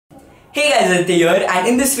Hey guys, Aditya here, and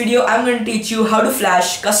in this video I'm going to teach you how to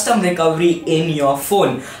flash custom recovery in your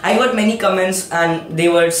phone. I got many comments and they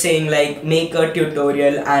were saying like make a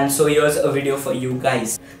tutorial, and so here's a video for you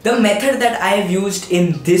guys. The method that I have used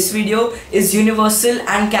in this video is universal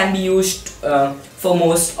and can be used for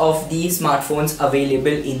most of the smartphones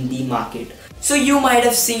available in the market. So you might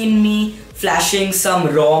have seen me flashing some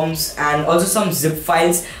ROMs and also some zip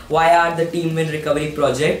files via the TeamWin recovery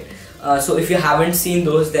project. So if you haven't seen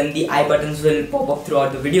those, then the I buttons will pop up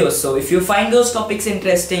throughout the video. So if you find those topics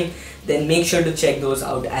interesting, then make sure to check those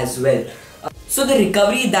out as well. So the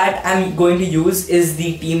recovery that I'm going to use is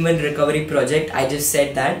the TeamWin recovery project. I just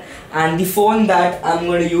said that. And the phone that I'm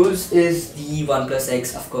going to use is the OnePlus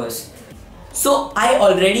X, of course. So I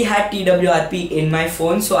already had TWRP in my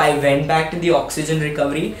phone, so I went back to the Oxygen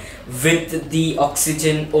recovery with the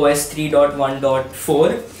Oxygen OS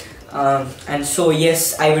 3.1.4. And so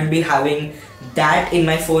yes, I will be having that in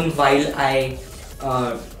my phone while I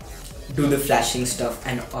do the flashing stuff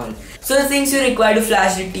and all. So the things you require to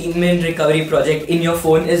flash the TeamWin recovery project in your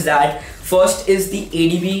phone is that first is the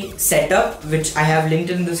Adb setup, which I have linked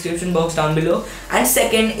in the description box down below, and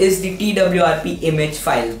second is the TWRP image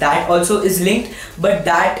file that also is linked, but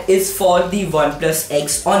that is for the OnePlus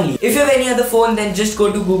X only. If you have any other phone, then just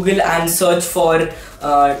go to Google and search for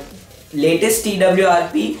latest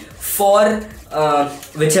TWRP for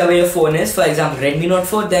whichever your phone is. For example, Redmi Note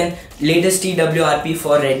 4, then latest TWRP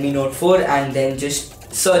for Redmi Note 4, and then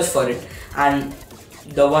just search for it, and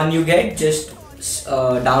the one you get, just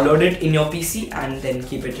download it in your PC and then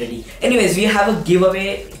keep it ready. Anyways, we have a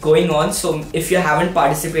giveaway going on, so if you haven't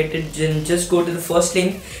participated, then just go to the first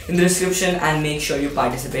link in the description and make sure you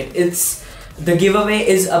participate. The giveaway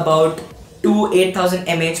is about 2 8000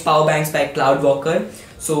 mAh power banks by Cloudwalker.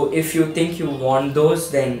 So if you think you want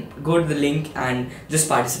those, then go to the link and just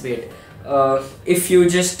participate. If you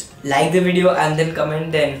just like the video and then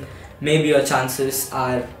comment, then maybe your chances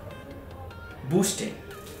are boosted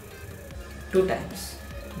 2 times,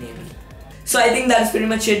 maybe. So I think that's pretty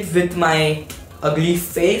much it with my ugly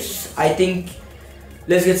face. I think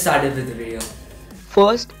let's get started with the video.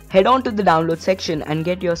 First, head on to the download section and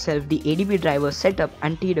get yourself the Adb Drivers setup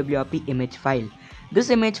and TWRP image file. This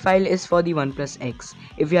image file is for the OnePlus X.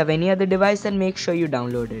 If you have any other device, then make sure you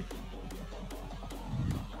download it.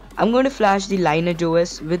 I'm going to flash the Lineage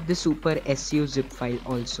OS with the SuperSU zip file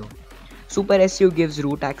also. SuperSU gives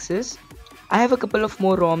root access. I have a couple of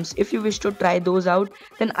more ROMs. If you wish to try those out,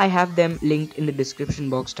 then I have them linked in the description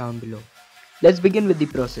box down below. Let's begin with the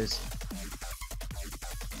process.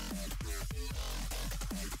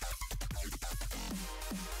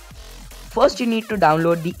 First, you need to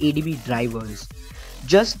download the Adb Drivers.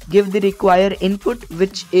 Just give the required input,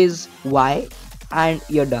 which is Y, and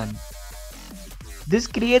you're done. This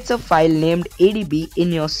creates a file named ADB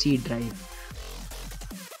in your C drive.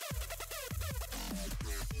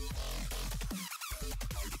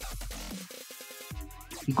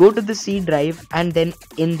 Go to the C drive and then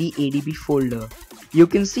in the Adb folder. You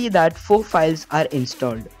can see that 4 files are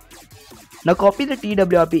installed. Now copy the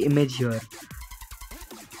TWRP image here.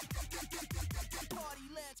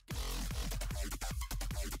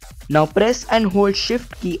 Now press and hold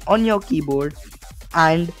Shift key on your keyboard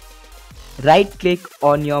and right click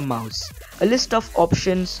on your mouse. A list of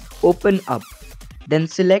options open up. Then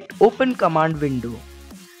select Open Command Window.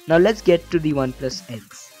 Now let's get to the OnePlus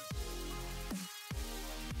X.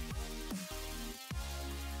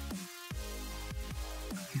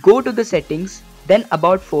 Go to the settings, then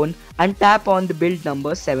About Phone, and tap on the build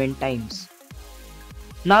number 7 times.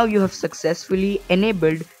 Now you have successfully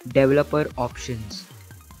enabled developer options.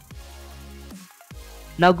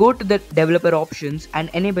 Now go to the developer options and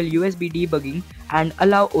enable USB debugging and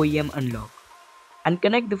allow OEM unlock, and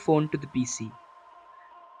connect the phone to the PC.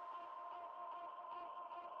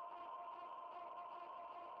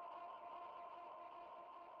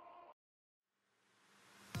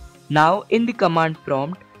 Now in the command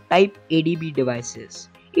prompt, type Adb Devices.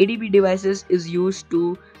 Adb Devices is used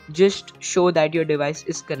to just show that your device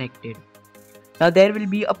is connected. Now there will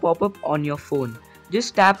be a pop-up on your phone.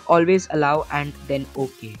 Just tap Always Allow and then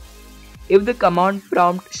OK. If the command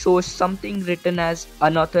prompt shows something written as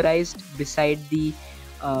unauthorized beside the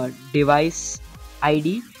device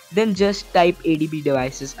ID, then just type Adb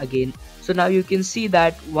Devices again. So now you can see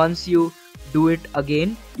that once you do it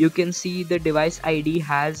again, you can see the device ID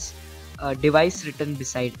has a device written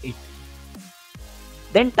beside it.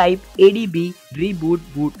 Then type Adb Reboot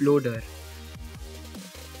Bootloader.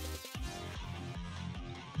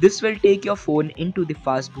 This will take your phone into the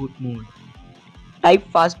Fastboot mode. Type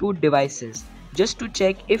Fastboot Devices just to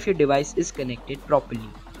check if your device is connected properly.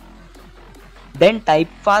 Then type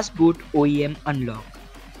Fastboot Oem Unlock.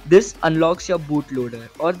 This unlocks your bootloader,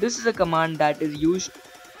 or this is a command that is used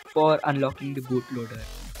for unlocking the bootloader.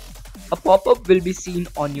 A pop-up will be seen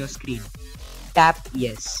on your screen. Tap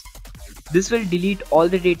Yes. This will delete all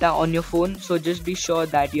the data on your phone, so just be sure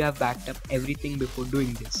that you have backed up everything before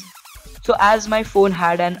doing this. So as my phone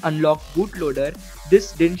had an unlocked bootloader,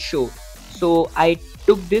 this didn't show. So I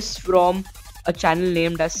took this from a channel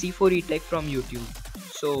named as C4eTech from YouTube.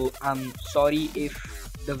 So I'm sorry if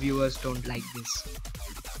the viewers don't like this.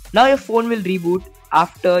 Now your phone will reboot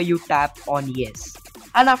after you tap on Yes.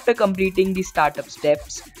 And after completing the startup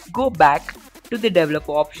steps, go back to the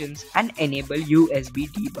developer options and enable USB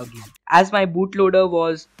debugging. As my bootloader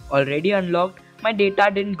was already unlocked, my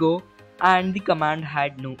data didn't go and the command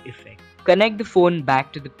had no effect. Connect the phone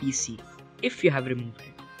back to the PC if you have removed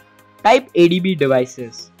it. Type Adb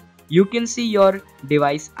Devices. You can see your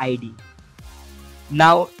device ID.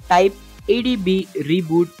 Now type Adb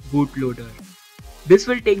Reboot Bootloader. This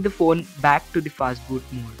will take the phone back to the fastboot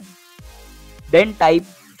mode. Then type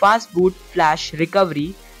Fastboot Flash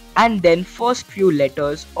Recovery and then first few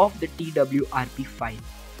letters of the TWRP file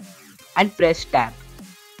and press tab.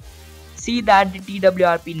 See that the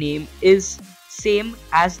TWRP name is same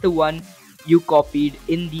as the one you copied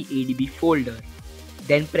in the Adb folder.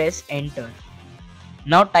 Then press enter.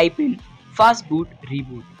 Now type in Fastboot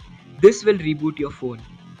Reboot. This will reboot your phone.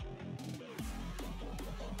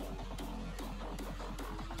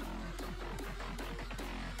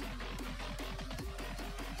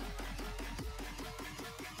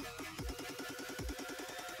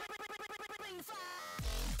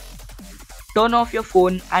 Turn off your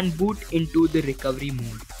phone and boot into the recovery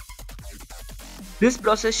mode. This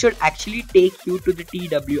process should actually take you to the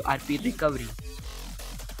TWRP recovery.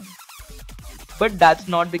 But that's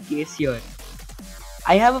not the case here.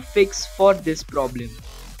 I have a fix for this problem.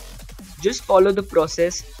 Just follow the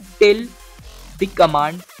process till the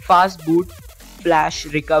command fastboot flash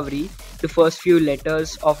recovery, the first few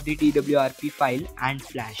letters of the TWRP file and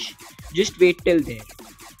flash. Just wait till there.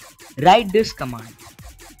 Write this command.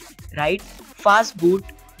 Write fastboot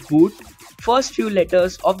boot first few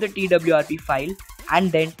letters of the TWRP file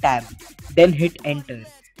and then tab. Then hit enter.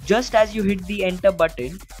 Just as you hit the enter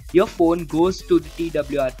button, your phone goes to the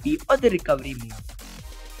TWRP or the recovery mode.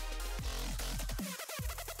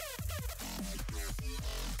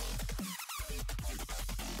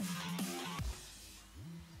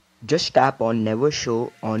 Just tap on Never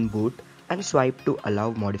Show on Boot and swipe to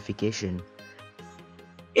allow modification.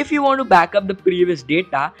 If you want to back up the previous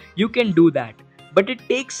data, you can do that, but it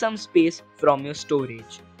takes some space from your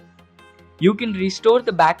storage. You can restore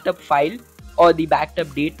the backed up file or the backed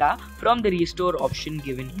up data from the restore option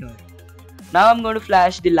given here. Now I'm going to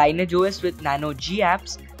flash the Lineage OS with Nano G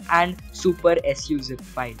apps and SuperSU zip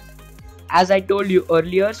file. As I told you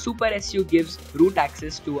earlier, SuperSU gives root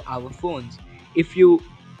access to our phones. If you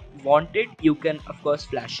want it, you can of course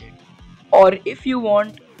flash it. Or if you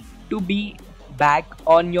want to be back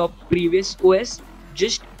on your previous OS,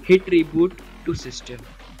 just hit reboot to system.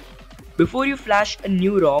 Before you flash a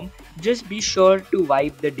new ROM, just be sure to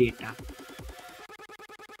wipe the data.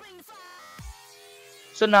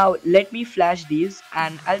 So now let me flash these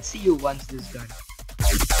and I'll see you once this is done.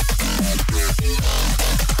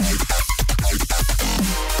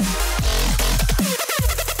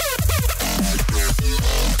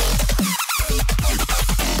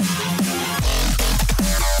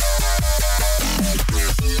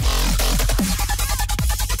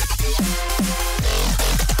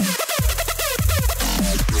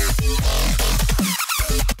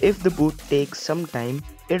 If the boot takes some time,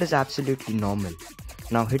 it is absolutely normal.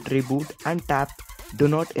 Now hit reboot and tap Do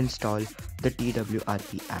not install the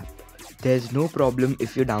TWRP app. There's no problem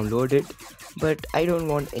if you download it, but I don't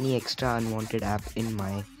want any extra unwanted app in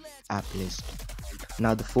my app list.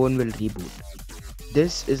 Now the phone will reboot.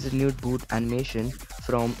 This is the new boot animation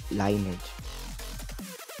from Lineage.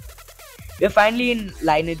 We're finally in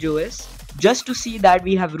Lineage OS. Just to see that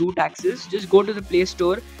we have root access, just go to the Play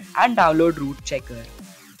Store and download Root Checker.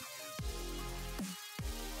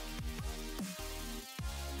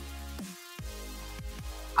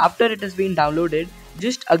 After it has been downloaded,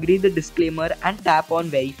 just agree the disclaimer and tap on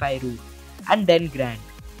Verify Root and then Grant.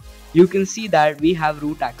 You can see that we have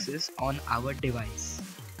root access on our device.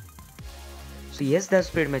 So yes, that's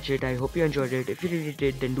pretty much it. I hope you enjoyed it. If you really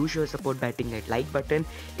did, then do show support by hitting that like button.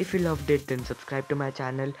 If you loved it, then subscribe to my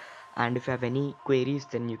channel. And if you have any queries,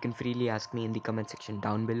 then you can freely ask me in the comment section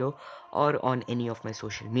down below or on any of my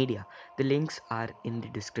social media. The links are in the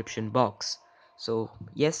description box. So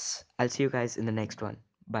yes, I'll see you guys in the next one.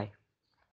 Bye.